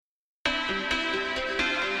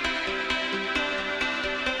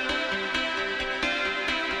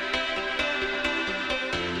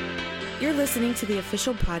You're listening to the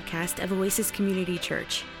official podcast of Oasis Community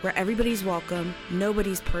Church, where everybody's welcome,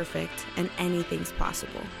 nobody's perfect, and anything's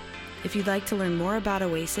possible. If you'd like to learn more about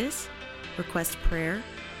Oasis, request prayer,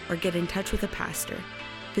 or get in touch with a pastor,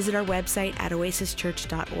 visit our website at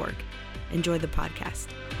oasischurch.org. Enjoy the podcast.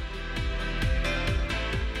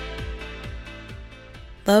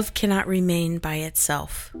 Love cannot remain by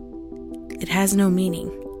itself. It has no meaning.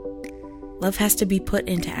 Love has to be put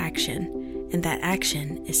into action, and that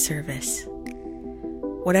action is service.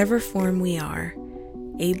 Whatever form we are,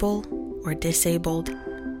 able or disabled,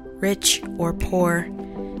 rich or poor,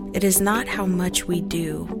 it is not how much we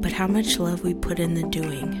do, but how much love we put in the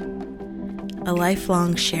doing. A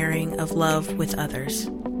lifelong sharing of love with others.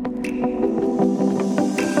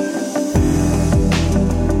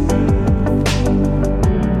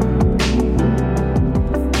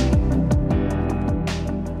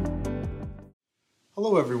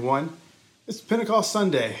 Hello everyone, it's Pentecost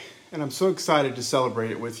Sunday, and I'm so excited to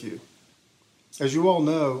celebrate it with you. As you all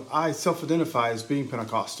know, I self-identify as being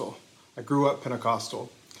Pentecostal. I grew up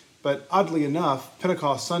Pentecostal, but oddly enough,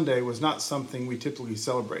 Pentecost Sunday was not something we typically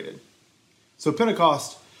celebrated. So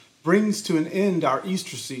Pentecost brings to an end our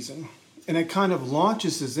Easter season, and it kind of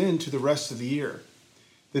launches us into the rest of the year.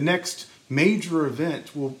 The next major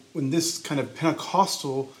event when this kind of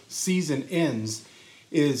Pentecostal season ends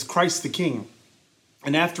is Christ the King.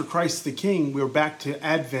 And after Christ the King, we're back to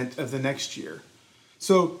Advent of the next year.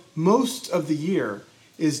 So most of the year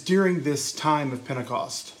is during this time of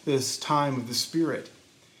Pentecost, this time of the Spirit.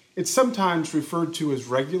 It's sometimes referred to as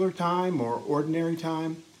regular time or ordinary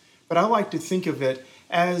time, but I like to think of it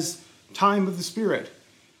as time of the Spirit,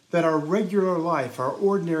 that our regular life, our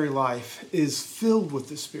ordinary life, is filled with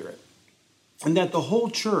the Spirit, and that the whole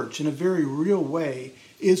church, in a very real way,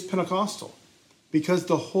 is Pentecostal, because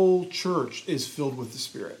the whole church is filled with the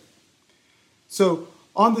Spirit. So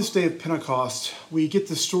on this day of Pentecost, we get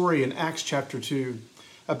the story in Acts chapter 2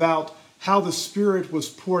 about how the Spirit was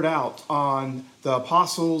poured out on the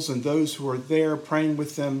apostles and those who were there praying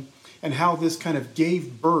with them, and how this kind of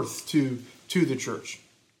gave birth to the church.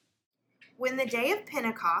 When the day of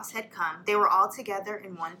Pentecost had come, they were all together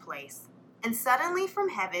in one place. And suddenly from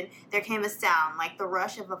heaven there came a sound like the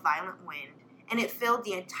rush of a violent wind, and it filled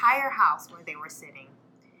the entire house where they were sitting.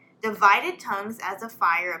 Divided tongues as of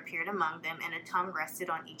fire appeared among them, and a tongue rested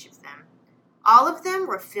on each of them. All of them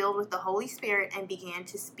were filled with the Holy Spirit and began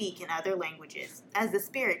to speak in other languages, as the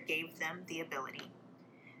Spirit gave them the ability.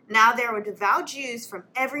 Now there were devout Jews from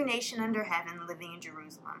every nation under heaven living in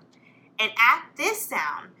Jerusalem. And at this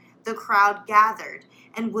sound the crowd gathered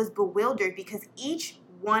and was bewildered, because each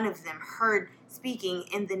one of them heard speaking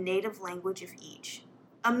in the native language of each.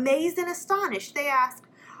 Amazed and astonished, they asked,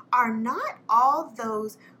 "Are not all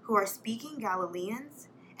those who are speaking Galileans?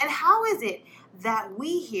 And how is it that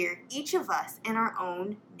we hear each of us in our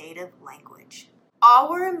own native language?"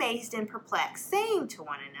 All were amazed and perplexed, saying to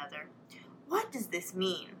one another, "What does this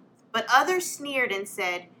mean?" But others sneered and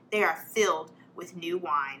said, "They are filled with new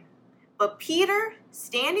wine." But Peter,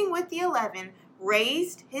 standing with the 11,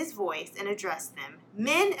 raised his voice and addressed them,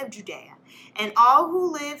 "Men of Judea, and all who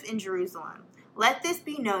live in Jerusalem, let this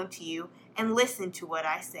be known to you, and listen to what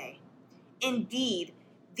I say. Indeed,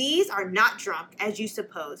 these are not drunk, as you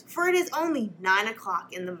suppose, for it is only 9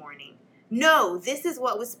 o'clock in the morning. No, this is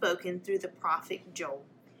what was spoken through the prophet Joel.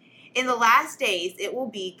 In the last days it will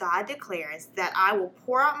be, God declares, that I will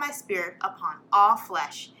pour out my Spirit upon all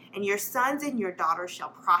flesh, and your sons and your daughters shall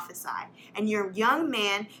prophesy, and your young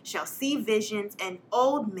man shall see visions, and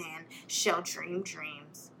old man shall dream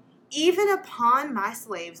dreams. Even upon my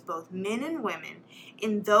slaves, both men and women,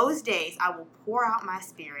 in those days I will pour out my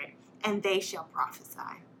Spirit, and they shall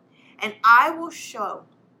prophesy. And I will show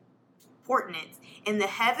portents in the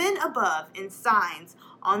heaven above and signs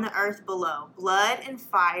on the earth below, blood and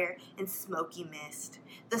fire and smoky mist.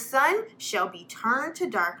 The sun shall be turned to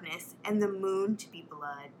darkness, and the moon to be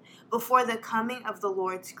blood, before the coming of the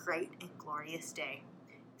Lord's great and glorious day.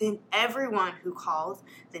 Then everyone who calls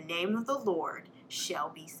the name of the Lord shall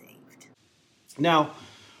be saved. Now,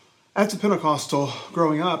 as a Pentecostal,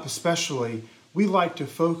 growing up especially, we like to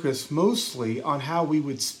focus mostly on how we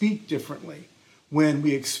would speak differently when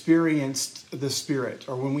we experienced the Spirit,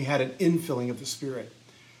 or when we had an infilling of the Spirit.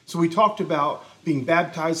 So we talked about being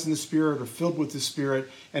baptized in the Spirit or filled with the Spirit,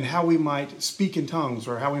 and how we might speak in tongues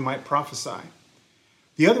or how we might prophesy.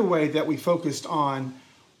 The other way that we focused on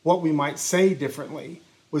what we might say differently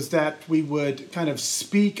was that we would kind of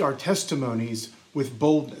speak our testimonies with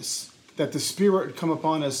boldness, that the Spirit would come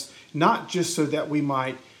upon us, not just so that we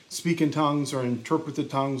might speak in tongues or interpret the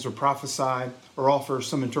tongues or prophesy or offer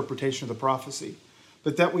some interpretation of the prophecy,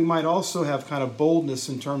 but that we might also have kind of boldness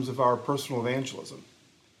in terms of our personal evangelism.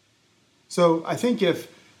 So I think if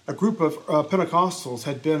a group of Pentecostals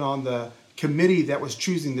had been on the committee that was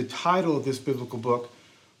choosing the title of this biblical book,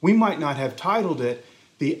 we might not have titled it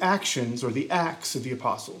The Actions or the Acts of the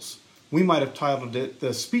Apostles. We might have titled it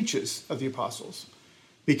The Speeches of the Apostles.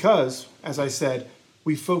 Because, as I said,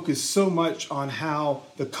 we focus so much on how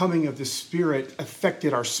the coming of the Spirit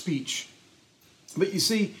affected our speech. But you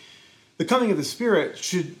see, the coming of the Spirit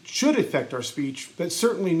should affect our speech, but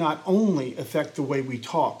certainly not only affect the way we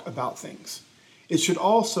talk about things. It should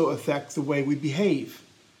also affect the way we behave,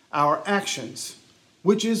 our actions,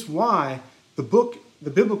 which is why the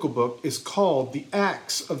biblical book is called the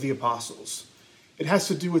Acts of the Apostles. It has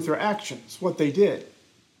to do with their actions, what they did,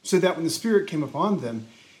 so that when the Spirit came upon them,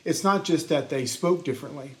 it's not just that they spoke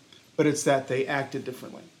differently, but it's that they acted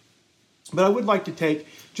differently. But I would like to take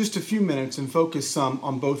just a few minutes and focus some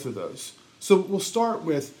on both of those. So we'll start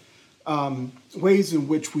with ways in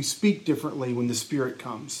which we speak differently when the Spirit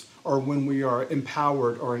comes, or when we are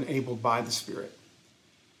empowered or enabled by the Spirit.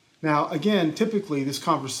 Now, again, typically this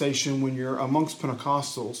conversation when you're amongst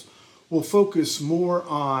Pentecostals will focus more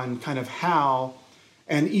on kind of how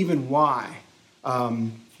and even why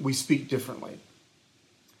we speak differently.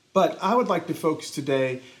 But I would like to focus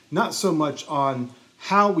today not so much on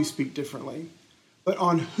how we speak differently, but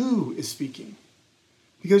on who is speaking.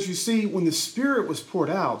 Because you see, when the Spirit was poured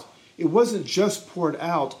out, it wasn't just poured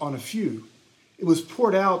out on a few. It was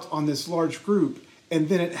poured out on this large group, and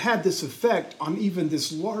then it had this effect on even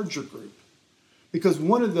this larger group. Because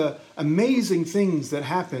one of the amazing things that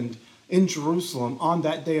happened in Jerusalem on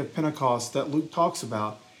that day of Pentecost that Luke talks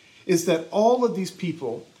about is that all of these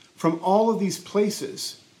people from all of these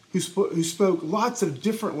places who spoke lots of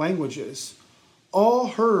different languages all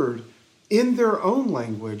heard in their own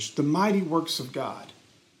language the mighty works of God.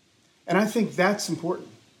 And I think that's important,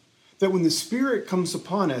 that when the Spirit comes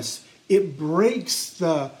upon us, it breaks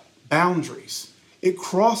the boundaries. It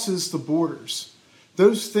crosses the borders.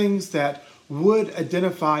 Those things that would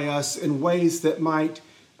identify us in ways that might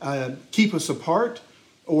keep us apart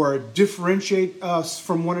or differentiate us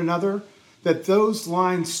from one another, that those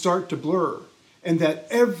lines start to blur, and that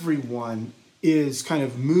everyone is kind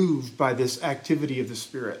of moved by this activity of the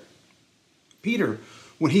Spirit. Peter,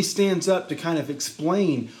 when he stands up to kind of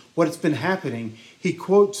explain what's been happening, he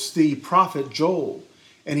quotes the prophet Joel,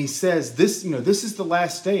 and he says, this is the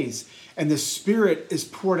last days, and the Spirit is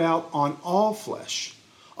poured out on all flesh,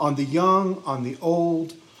 on the young, on the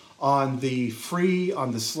old, on the free,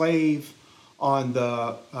 on the slave, on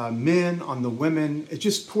the men, on the women. It's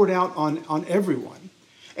just poured out on everyone.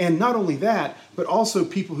 And not only that, but also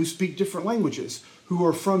people who speak different languages, who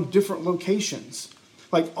are from different locations.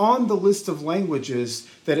 Like on the list of languages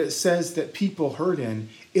that it says that people heard in,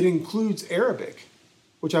 it includes Arabic,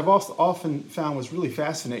 which I've also often found was really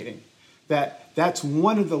fascinating. That's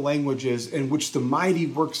one of the languages in which the mighty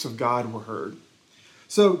works of God were heard.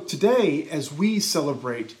 So today, as we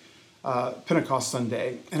celebrate Pentecost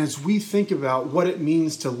Sunday, and as we think about what it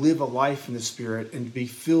means to live a life in the Spirit and to be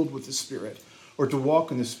filled with the Spirit, or to walk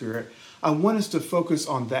in the Spirit, I want us to focus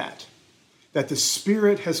on that the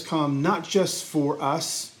Spirit has come not just for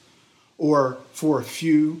us or for a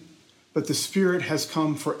few, but the Spirit has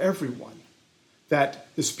come for everyone. That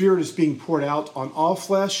the Spirit is being poured out on all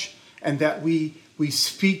flesh, and that we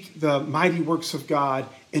speak the mighty works of God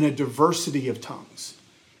in a diversity of tongues.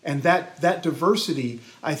 And that diversity,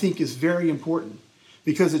 I think, is very important,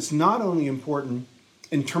 because it's not only important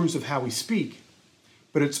in terms of how we speak,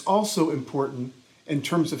 but it's also important in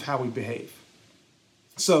terms of how we behave.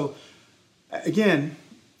 So, again,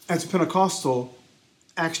 as a Pentecostal,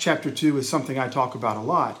 Acts chapter 2 is something I talk about a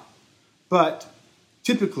lot. But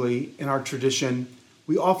typically, in our tradition,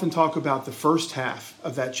 we often talk about the first half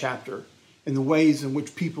of that chapter and the ways in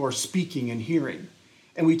which people are speaking and hearing.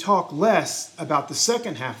 And we talk less about the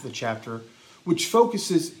second half of the chapter, which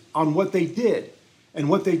focuses on what they did and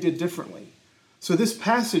what they did differently. So this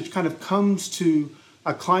passage kind of comes to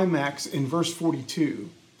a climax in verse 42.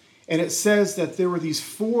 And it says that there were these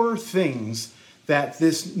 4 things that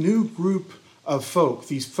this new group of folk,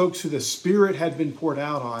 these folks who the Spirit had been poured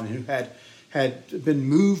out on, who had been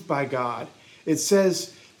moved by God, it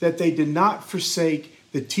says that they did not forsake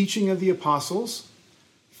the teaching of the apostles,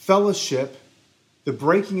 fellowship, the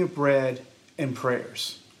breaking of bread, and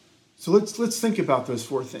prayers. So let's think about those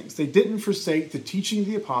 4 things. They didn't forsake the teaching of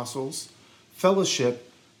the apostles, fellowship,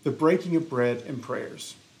 the breaking of bread, and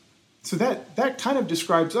prayers. So that kind of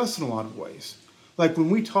describes us in a lot of ways. Like when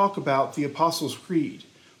we talk about the Apostles' Creed,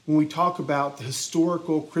 when we talk about the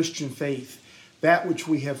historical Christian faith, that which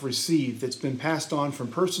we have received that's been passed on from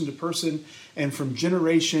person to person and from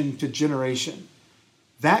generation to generation.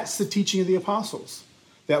 That's the teaching of the apostles,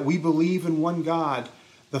 that we believe in one God,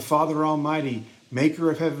 the Father Almighty,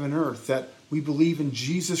 maker of heaven and earth, that we believe in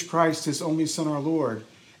Jesus Christ, his only Son, our Lord,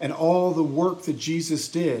 and all the work that Jesus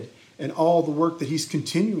did and all the work that he's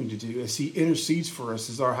continuing to do as he intercedes for us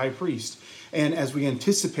as our high priest and as we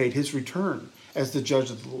anticipate his return as the judge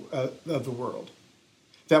of the world.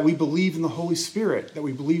 That we believe in the Holy Spirit, that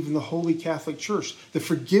we believe in the Holy Catholic Church, the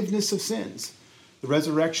forgiveness of sins, the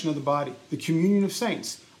resurrection of the body, the communion of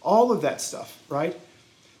saints, all of that stuff, right?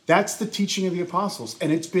 That's the teaching of the apostles,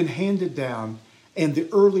 and it's been handed down, and the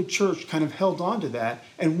early church kind of held on to that,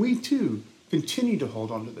 and we too continue to hold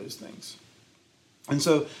on to those things. And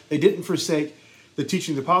so they didn't forsake the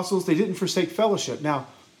teaching of the apostles, they didn't forsake fellowship. Now,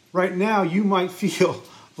 right now, you might feel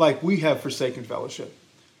like we have forsaken fellowship.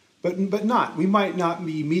 But not. We might not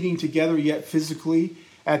be meeting together yet physically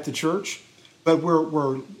at the church, but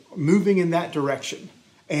we're moving in that direction.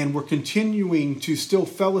 And we're continuing to still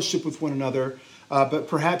fellowship with one another, but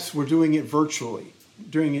perhaps we're doing it virtually,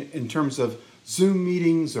 doing it in terms of Zoom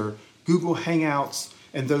meetings or Google Hangouts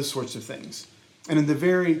and those sorts of things. And in the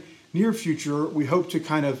very near future, we hope to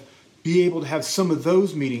kind of be able to have some of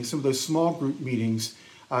those meetings, some of those small group meetings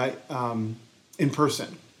in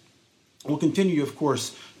person. We'll continue, of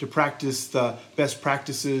course, to practice the best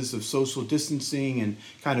practices of social distancing and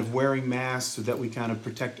kind of wearing masks so that we kind of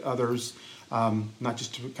protect others, not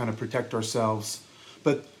just to kind of protect ourselves.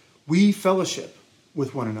 But we fellowship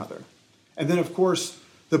with one another. And then, of course,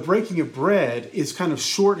 the breaking of bread is kind of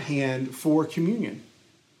shorthand for communion.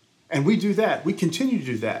 And we do that. We continue to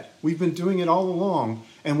do that. We've been doing it all along,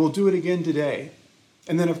 and we'll do it again today.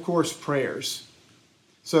 And then, of course, prayers.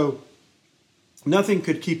 So nothing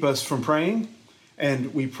could keep us from praying,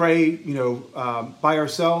 and we pray, by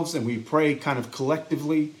ourselves, and we pray kind of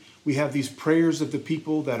collectively. We have these prayers of the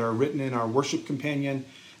people that are written in our worship companion,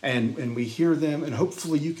 and we hear them, and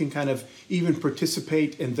hopefully you can kind of even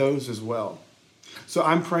participate in those as well. So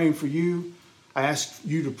I'm praying for you. I ask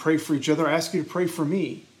you to pray for each other. I ask you to pray for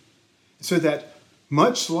me, so that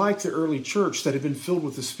much like the early church that had been filled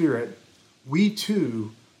with the Spirit, we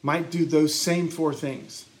too might do those same four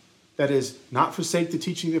things. That is, not forsake the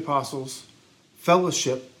teaching of the apostles,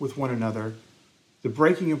 fellowship with one another, the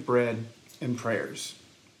breaking of bread, and prayers.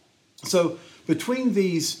 So between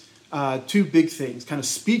these two big things, kind of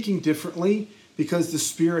speaking differently because the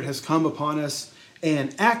Spirit has come upon us,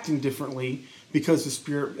 and acting differently because the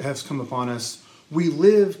Spirit has come upon us, we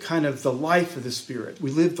live kind of the life of the Spirit.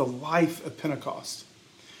 We live the life of Pentecost.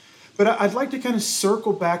 But I'd like to kind of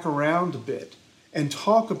circle back around a bit and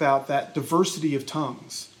talk about that diversity of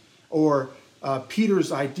tongues, or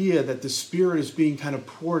Peter's idea that the Spirit is being kind of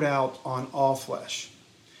poured out on all flesh.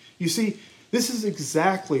 You see, this is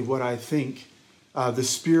exactly what I think the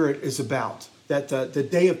Spirit is about, that the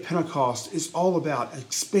day of Pentecost is all about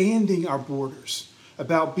expanding our borders,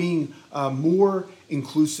 about being more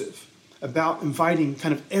inclusive, about inviting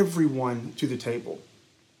kind of everyone to the table.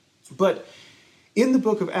 But in the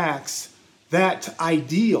book of Acts, that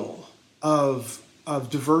ideal of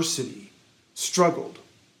diversity struggled.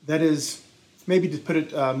 That is, maybe to put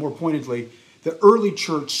it more pointedly, the early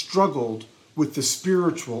church struggled with the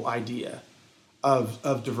spiritual idea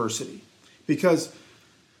of diversity, because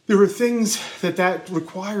there are things that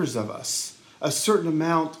requires of us, a certain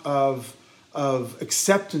amount of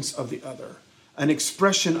acceptance of the other, an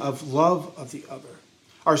expression of love of the other.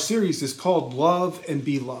 Our series is called Love and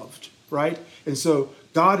Be Loved, right? And so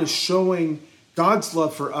God is showing God's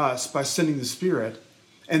love for us by sending the Spirit,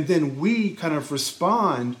 and then we kind of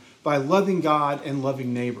respond by loving God and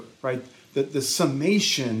loving neighbor, right? The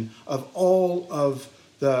summation of all of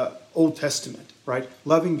the Old Testament, right?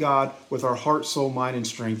 Loving God with our heart, soul, mind, and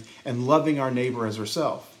strength, and loving our neighbor as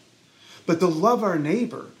ourselves. But to love our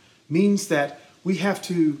neighbor means that we have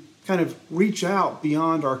to kind of reach out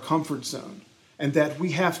beyond our comfort zone, and that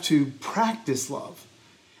we have to practice love.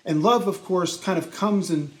 And love, of course, kind of comes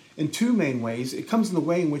in two main ways. It comes in the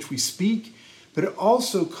way in which we speak, but it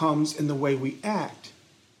also comes in the way we act.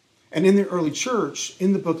 And in the early church,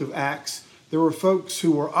 in the book of Acts, there were folks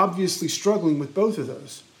who were obviously struggling with both of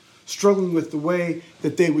those, struggling with the way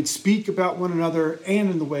that they would speak about one another and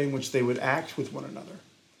in the way in which they would act with one another.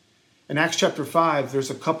 In Acts chapter 5, there's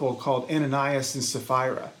a couple called Ananias and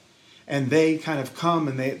Sapphira, and they kind of come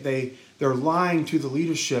and they're lying to the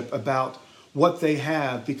leadership about what they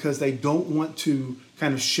have because they don't want to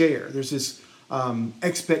kind of share. There's this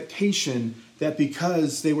expectation that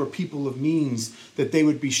because they were people of means, that they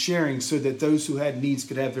would be sharing so that those who had needs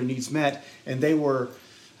could have their needs met. And they were,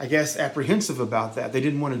 I guess, apprehensive about that. They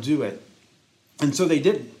didn't want to do it. And so they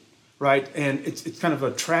didn't, right? And it's kind of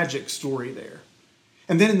a tragic story there.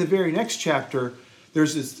 And then in the very next chapter,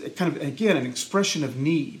 there's this kind of, again, an expression of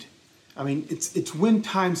need. I mean, it's when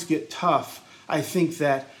times get tough, I think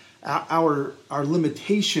that our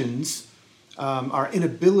limitations, our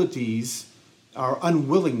inabilities, our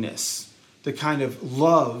unwillingness to kind of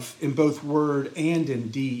love in both word and in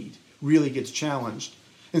deed really gets challenged.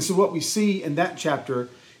 And so what we see in that chapter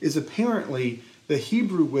is apparently the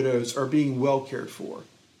Hebrew widows are being well cared for,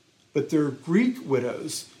 but there are Greek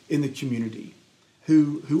widows in the community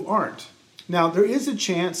who aren't. Now, there is a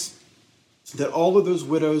chance that all of those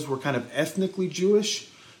widows were kind of ethnically Jewish,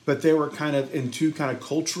 but they were kind of in two kind of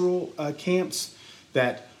cultural camps,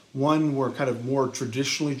 that one were kind of more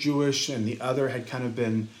traditionally Jewish and the other had kind of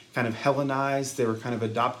been kind of Hellenized. They were kind of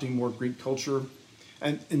adopting more Greek culture.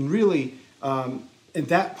 And really, at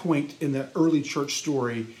that point in the early church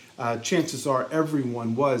story, chances are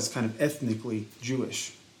everyone was kind of ethnically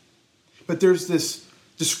Jewish. But there's this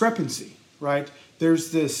discrepancy, right?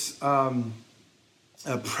 There's this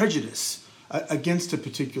prejudice against a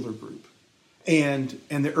particular group. And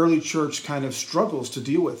the early church kind of struggles to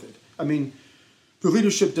deal with it. I mean, the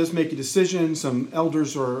leadership does make a decision. Some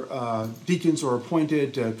elders or deacons are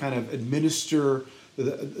appointed to kind of administer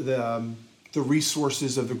the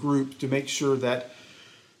resources of the group to make sure that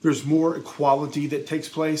there's more equality that takes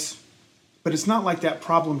place. But it's not like that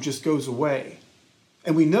problem just goes away.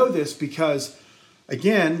 And we know this because,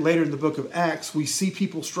 again, later in the book of Acts, we see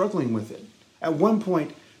people struggling with it. At one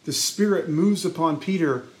point, the Spirit moves upon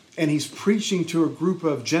Peter and he's preaching to a group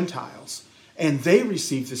of Gentiles. And they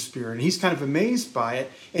receive the Spirit. And he's kind of amazed by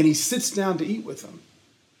it. And he sits down to eat with them.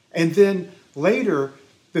 And then later,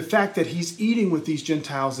 the fact that he's eating with these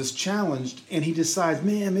Gentiles is challenged. And he decides,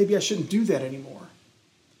 man, maybe I shouldn't do that anymore.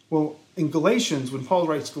 Well, in Galatians, when Paul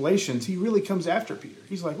writes Galatians, he really comes after Peter.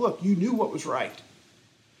 He's like, look, you knew what was right.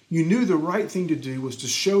 You knew the right thing to do was to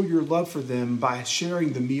show your love for them by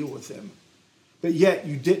sharing the meal with them. But yet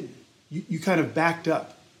you didn't. You kind of backed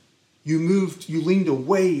up. You leaned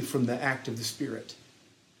away from the act of the Spirit,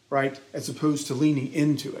 right? As opposed to leaning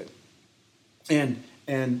into it.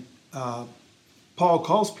 And Paul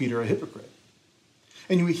calls Peter a hypocrite.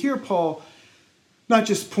 And we hear Paul not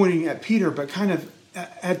just pointing at Peter, but kind of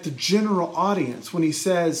at the general audience when he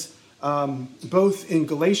says, both in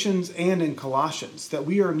Galatians and in Colossians, that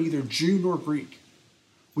we are neither Jew nor Greek.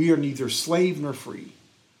 We are neither slave nor free.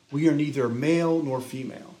 We are neither male nor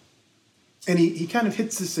female. And he kind of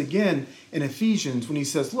hits this again in Ephesians when he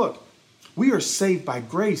says, look, we are saved by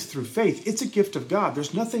grace through faith. It's a gift of God.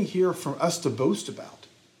 There's nothing here for us to boast about,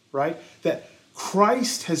 right? That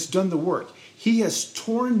Christ has done the work. He has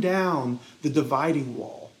torn down the dividing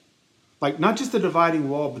wall. Like not just the dividing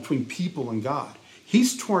wall between people and God.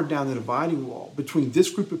 He's torn down the dividing wall between this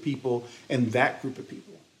group of people and that group of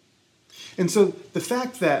people. And so the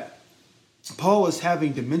fact that Paul is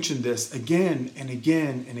having to mention this again and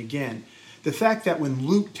again and again, the fact that when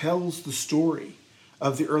Luke tells the story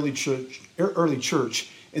of the early church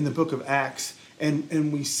in the book of Acts,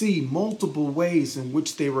 and we see multiple ways in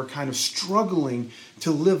which they were kind of struggling to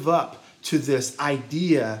live up to this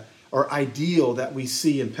idea or ideal that we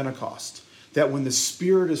see in Pentecost, that when the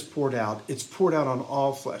Spirit is poured out, it's poured out on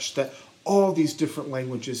all flesh, that all these different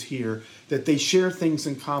languages here, that they share things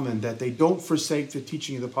in common, that they don't forsake the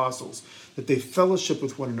teaching of the apostles, that they fellowship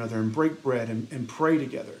with one another and break bread and pray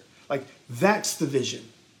together. Like, that's the vision.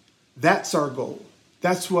 That's our goal.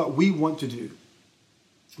 That's what we want to do.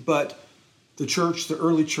 But the church, the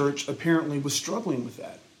early church, apparently was struggling with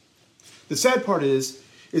that. The sad part is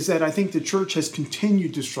that I think the church has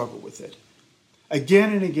continued to struggle with it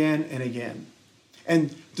again and again and again.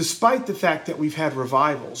 And despite the fact that we've had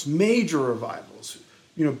revivals, major revivals,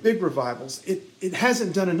 big revivals, it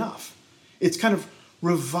hasn't done enough. It's kind of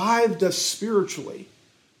revived us spiritually,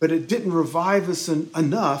 but it didn't revive us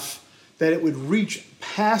enough that it would reach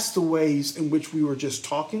past the ways in which we were just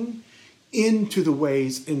talking into the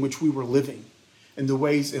ways in which we were living and the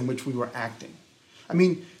ways in which we were acting. I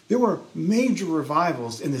mean, there were major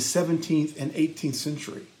revivals in the 17th and 18th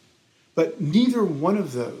century, but neither one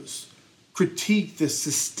of those critiqued the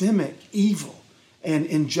systemic evil and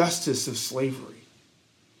injustice of slavery.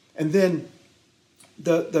 And then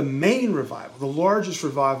the main revival, the largest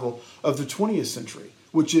revival of the 20th century,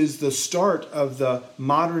 which is the start of the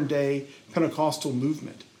modern day Pentecostal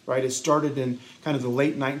movement, right? It started in kind of the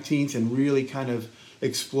late 19th and really kind of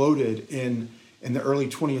exploded in the early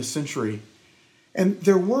 20th century. And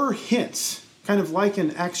there were hints, kind of like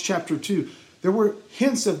in Acts chapter 2, there were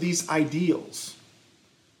hints of these ideals.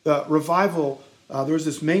 The revival, there was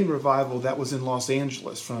this main revival that was in Los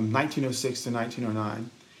Angeles from 1906 to 1909.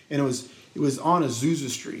 and it was on Azusa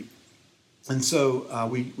Street. And so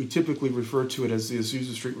we typically refer to it as the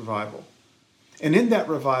Azusa Street Revival. And in that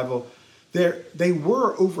revival, they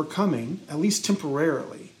were overcoming, at least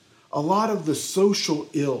temporarily, a lot of the social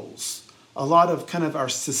ills, a lot of kind of our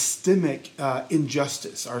systemic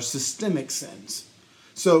injustice, our systemic sins.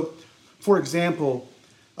 So, for example,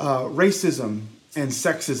 racism and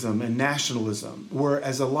sexism and nationalism were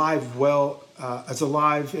as alive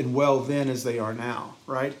and well then as they are now,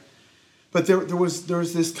 right? But there was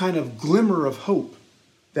this kind of glimmer of hope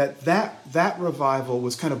that revival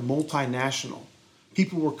was kind of multinational.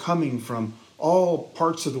 People were coming from all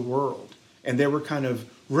parts of the world, and they were kind of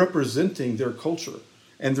representing their culture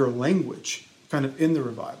and their language kind of in the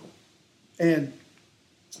revival. And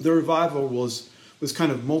the revival was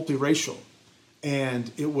kind of multiracial, and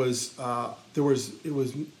it was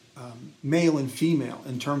male and female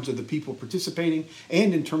in terms of the people participating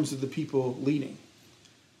and in terms of the people leading.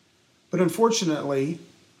 But unfortunately,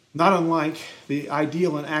 not unlike the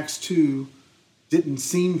ideal in Acts 2, didn't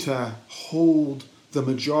seem to hold the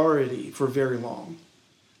majority for very long.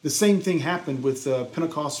 The same thing happened with the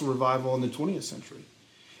Pentecostal revival in the 20th century.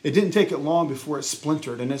 It didn't take it long before it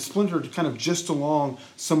splintered, and it splintered kind of just along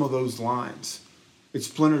some of those lines. It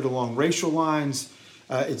splintered along racial lines.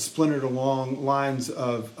 It splintered along lines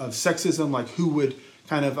of sexism, like who would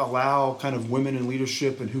kind of allow kind of women in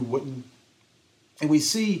leadership and who wouldn't. And we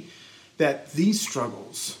see that these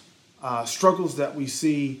struggles that we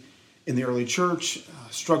see in the early church,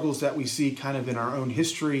 struggles that we see kind of in our own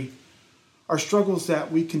history, are struggles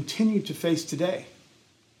that we continue to face today.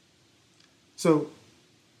 So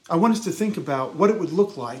I want us to think about what it would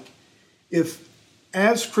look like if,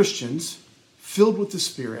 as Christians, filled with the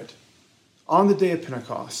Spirit, on the day of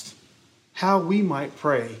Pentecost, how we might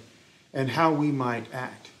pray and how we might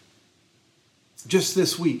act. Just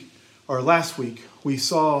this week, or last week, we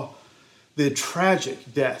saw the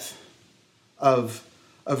tragic death of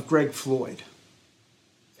Greg Floyd.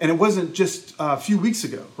 And it wasn't just a few weeks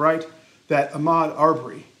ago, right, that Ahmaud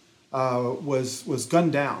Arbery was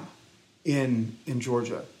gunned down in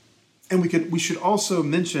Georgia. And we should also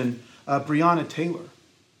mention Breonna Taylor.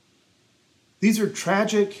 These are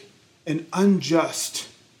tragic and unjust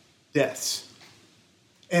deaths.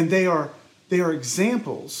 And they are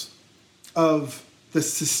examples of the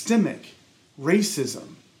systemic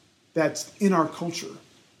racism that's in our culture.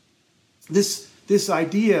 This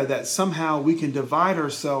idea that somehow we can divide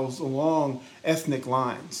ourselves along ethnic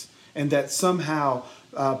lines, and that somehow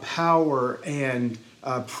power and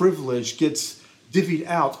privilege gets divvied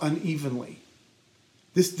out unevenly.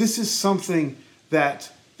 This is something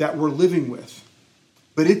that we're living with,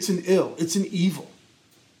 but it's an ill, it's an evil,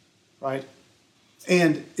 right?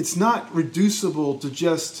 And it's not reducible to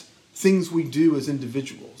just things we do as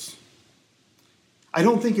individuals. I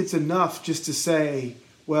don't think it's enough just to say,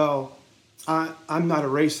 well, I'm not a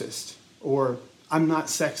racist, or I'm not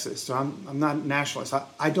sexist, or I'm not a nationalist.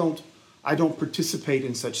 I don't participate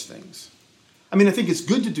in such things. I mean, I think it's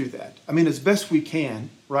good to do that. I mean, as best we can,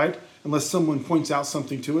 right? Unless someone points out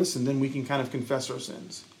something to us, and then we can kind of confess our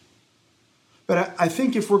sins. But I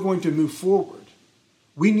think if we're going to move forward,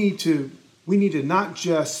 we need to not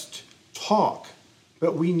just talk,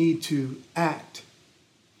 but we need to act.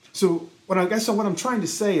 So what I'm trying to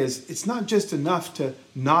say is, it's not just enough to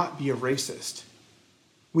not be a racist.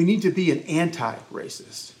 We need to be an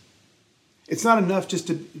anti-racist. It's not enough just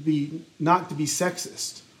not to be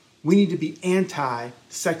sexist. We need to be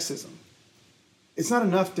anti-sexism. It's not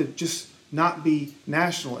enough to just not be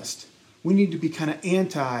nationalist. We need to be kind of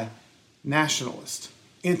anti-nationalist,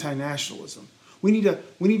 anti-nationalism. We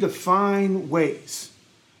need to find ways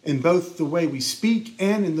in both the way we speak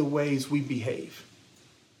and in the ways we behave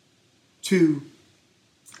to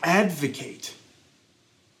advocate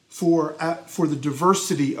for the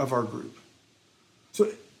diversity of our group.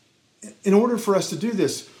 So in order for us to do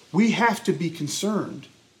this, we have to be concerned,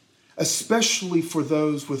 especially for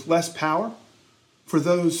those with less power, for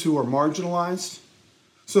those who are marginalized.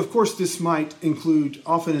 So of course this might include,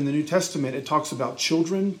 often in the New Testament, it talks about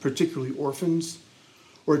children, particularly orphans,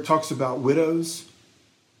 or it talks about widows.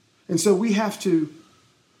 And so we have to,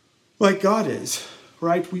 like God is,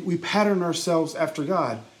 right? We pattern ourselves after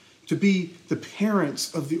God to be the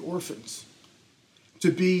parents of the orphans,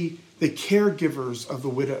 to be the caregivers of the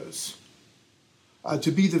widows,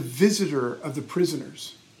 to be the visitor of the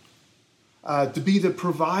prisoners, to be the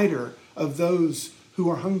provider of those who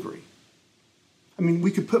are hungry. I mean, we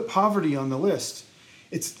could put poverty on the list.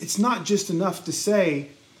 It's not just enough to say,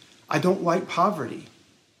 I don't like poverty,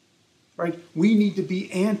 right? We need to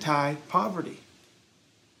be anti-poverty.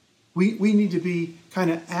 We need to be kind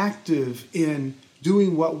of active in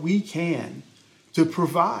doing what we can to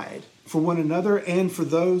provide for one another and for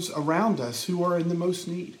those around us who are in the most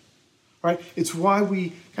need. Right? It's why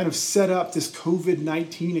we kind of set up this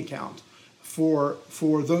COVID-19 account for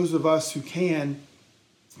those of us who can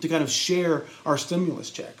to kind of share our stimulus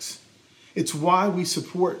checks. It's why we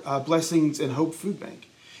support Blessings and Hope Food Bank.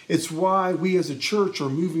 It's why we as a church are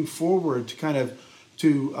moving forward to kind of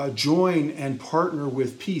join and partner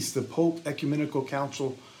with Peace, the Polk Ecumenical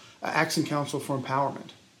Council, Action Council for Empowerment.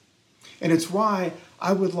 And it's why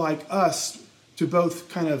I would like us to both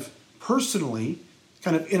kind of personally,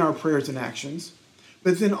 kind of in our prayers and actions,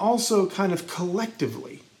 but then also kind of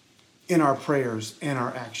collectively in our prayers and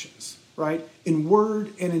our actions, right? In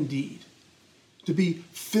word and in deed, to be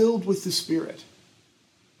filled with the Spirit,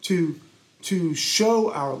 to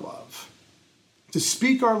show our love, to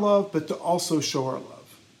speak our love, but to also show our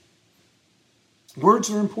love. Words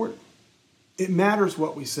are important. It matters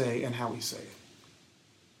what we say and how we say it.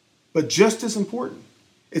 But just as important,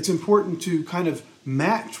 it's important to kind of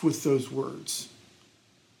match with those words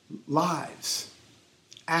lives,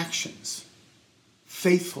 actions,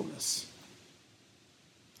 faithfulness.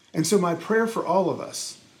 And so my prayer for all of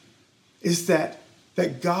us is that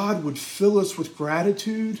God would fill us with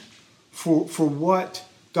gratitude for what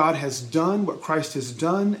God has done, what Christ has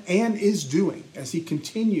done and is doing as he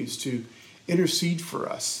continues to intercede for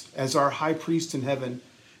us as our high priest in heaven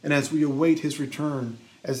and as we await his return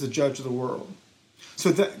as the judge of the world.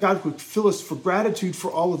 So that God would fill us for gratitude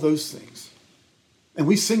for all of those things. And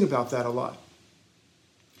we sing about that a lot.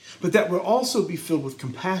 But that we'll also be filled with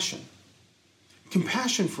compassion.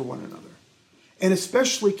 Compassion for one another. And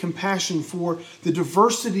especially compassion for the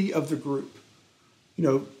diversity of the group. You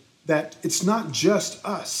know, that it's not just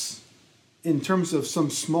us in terms of some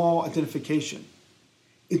small identification.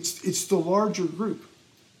 It's the larger group.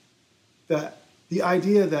 That the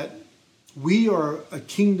idea that we are a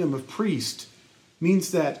kingdom of priests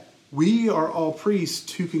means that we are all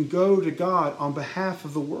priests who can go to God on behalf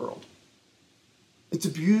of the world. It's a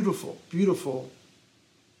beautiful, beautiful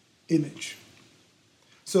image.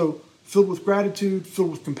 So, filled with gratitude,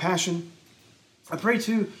 filled with compassion. I pray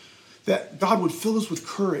too that God would fill us with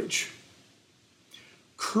courage.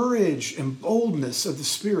 Courage and boldness of the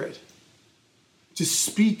Spirit to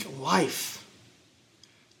speak life,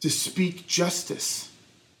 to speak justice,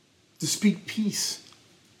 to speak peace.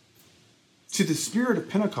 See, the spirit of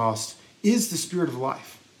Pentecost is the spirit of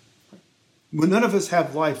life. Well, none of us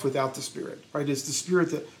have life without the Spirit, right? It's the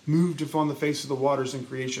Spirit that moved upon the face of the waters in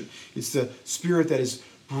creation. It's the Spirit that is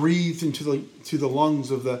breathed into the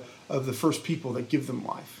lungs of the first people that give them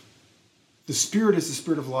life. The Spirit is the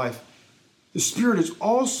Spirit of life. The Spirit is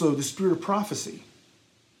also the Spirit of prophecy.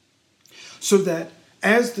 So that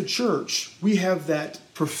as the church, we have that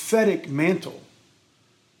prophetic mantle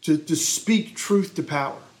to speak truth to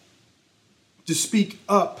power, to speak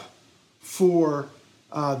up for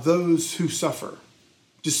those who suffer,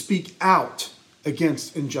 to speak out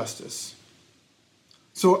against injustice.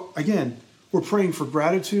 So again, we're praying for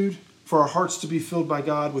gratitude, for our hearts to be filled by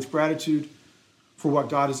God with gratitude for what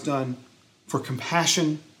God has done, for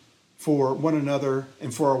compassion for one another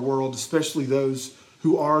and for our world, especially those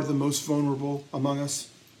who are the most vulnerable among us.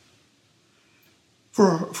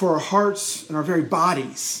 For our hearts and our very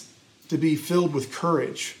bodies to be filled with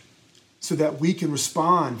courage so that we can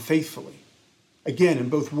respond faithfully. Again, in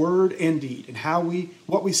both word and deed, in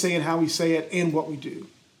what we say and how we say it and what we do.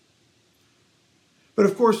 But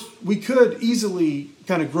of course, we could easily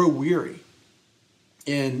kind of grow weary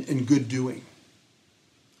in good doing.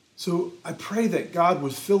 So I pray that God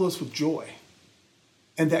would fill us with joy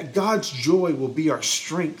and that God's joy will be our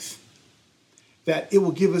strength, that it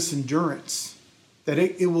will give us endurance, that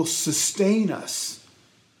it will sustain us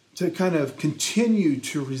to kind of continue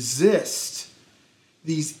to resist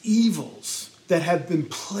these evils that have been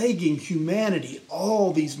plaguing humanity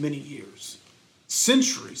all these many years,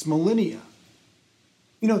 centuries, millennia.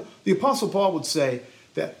 You know, the Apostle Paul would say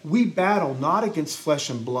that we battle not against flesh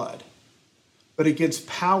and blood, but against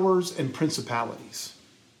powers and principalities.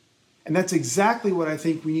 And that's exactly what I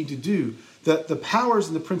think we need to do. The powers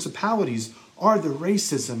and the principalities are the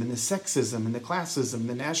racism and the sexism and the classism and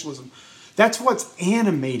the nationalism. That's what's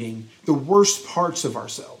animating the worst parts of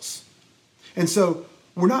ourselves. And so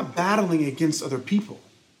we're not battling against other people.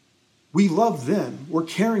 We love them. We're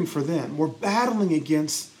caring for them. We're battling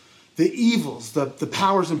against the evils, the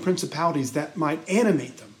powers and principalities that might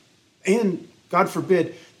animate them. And, God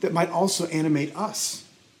forbid, that might also animate us.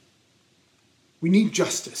 We need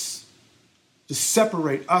justice to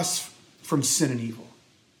separate us from sin and evil.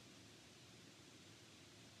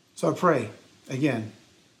 So I pray, again,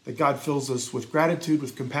 that God fills us with gratitude,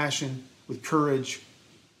 with compassion, with courage,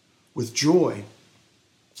 with joy,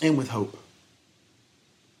 and with hope.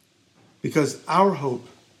 Because our hope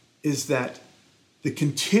is that the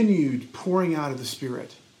continued pouring out of the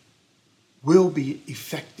Spirit will be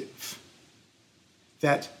effective.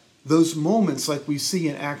 That those moments like we see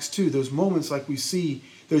in Acts 2, those moments like we see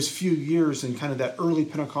those few years in kind of that early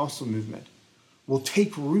Pentecostal movement will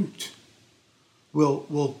take root.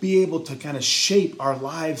 We'll be able to kind of shape our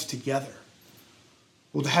lives together.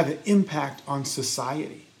 We'll have an impact on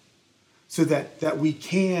society so that we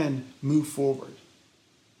can move forward,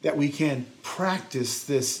 that we can practice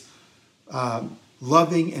this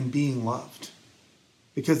loving and being loved.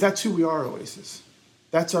 Because that's who we are, Oasis.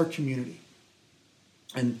 That's our community.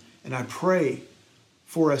 And I pray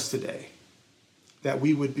for us today that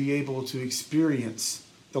we would be able to experience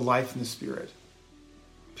the life in the Spirit,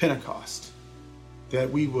 Pentecost,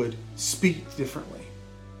 that we would speak differently,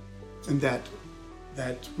 and that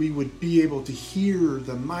we would be able to hear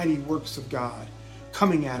the mighty works of God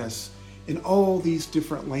coming at us in all these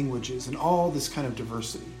different languages and all this kind of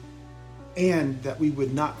diversity, and that we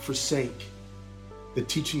would not forsake the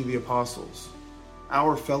teaching of the apostles,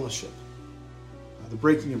 our fellowship, the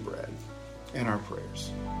breaking of bread, and our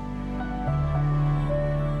prayers.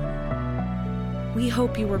 We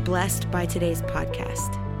hope you were blessed by today's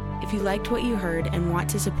podcast. If you liked what you heard and want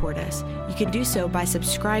to support us, you can do so by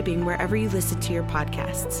subscribing wherever you listen to your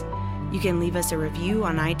podcasts. You can leave us a review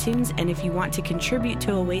on iTunes, and if you want to contribute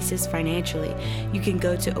to Oasis financially, you can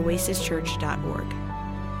go to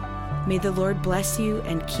oasischurch.org. May the Lord bless you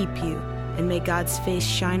and keep you, and may God's face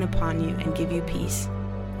shine upon you and give you peace.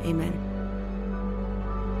 Amen.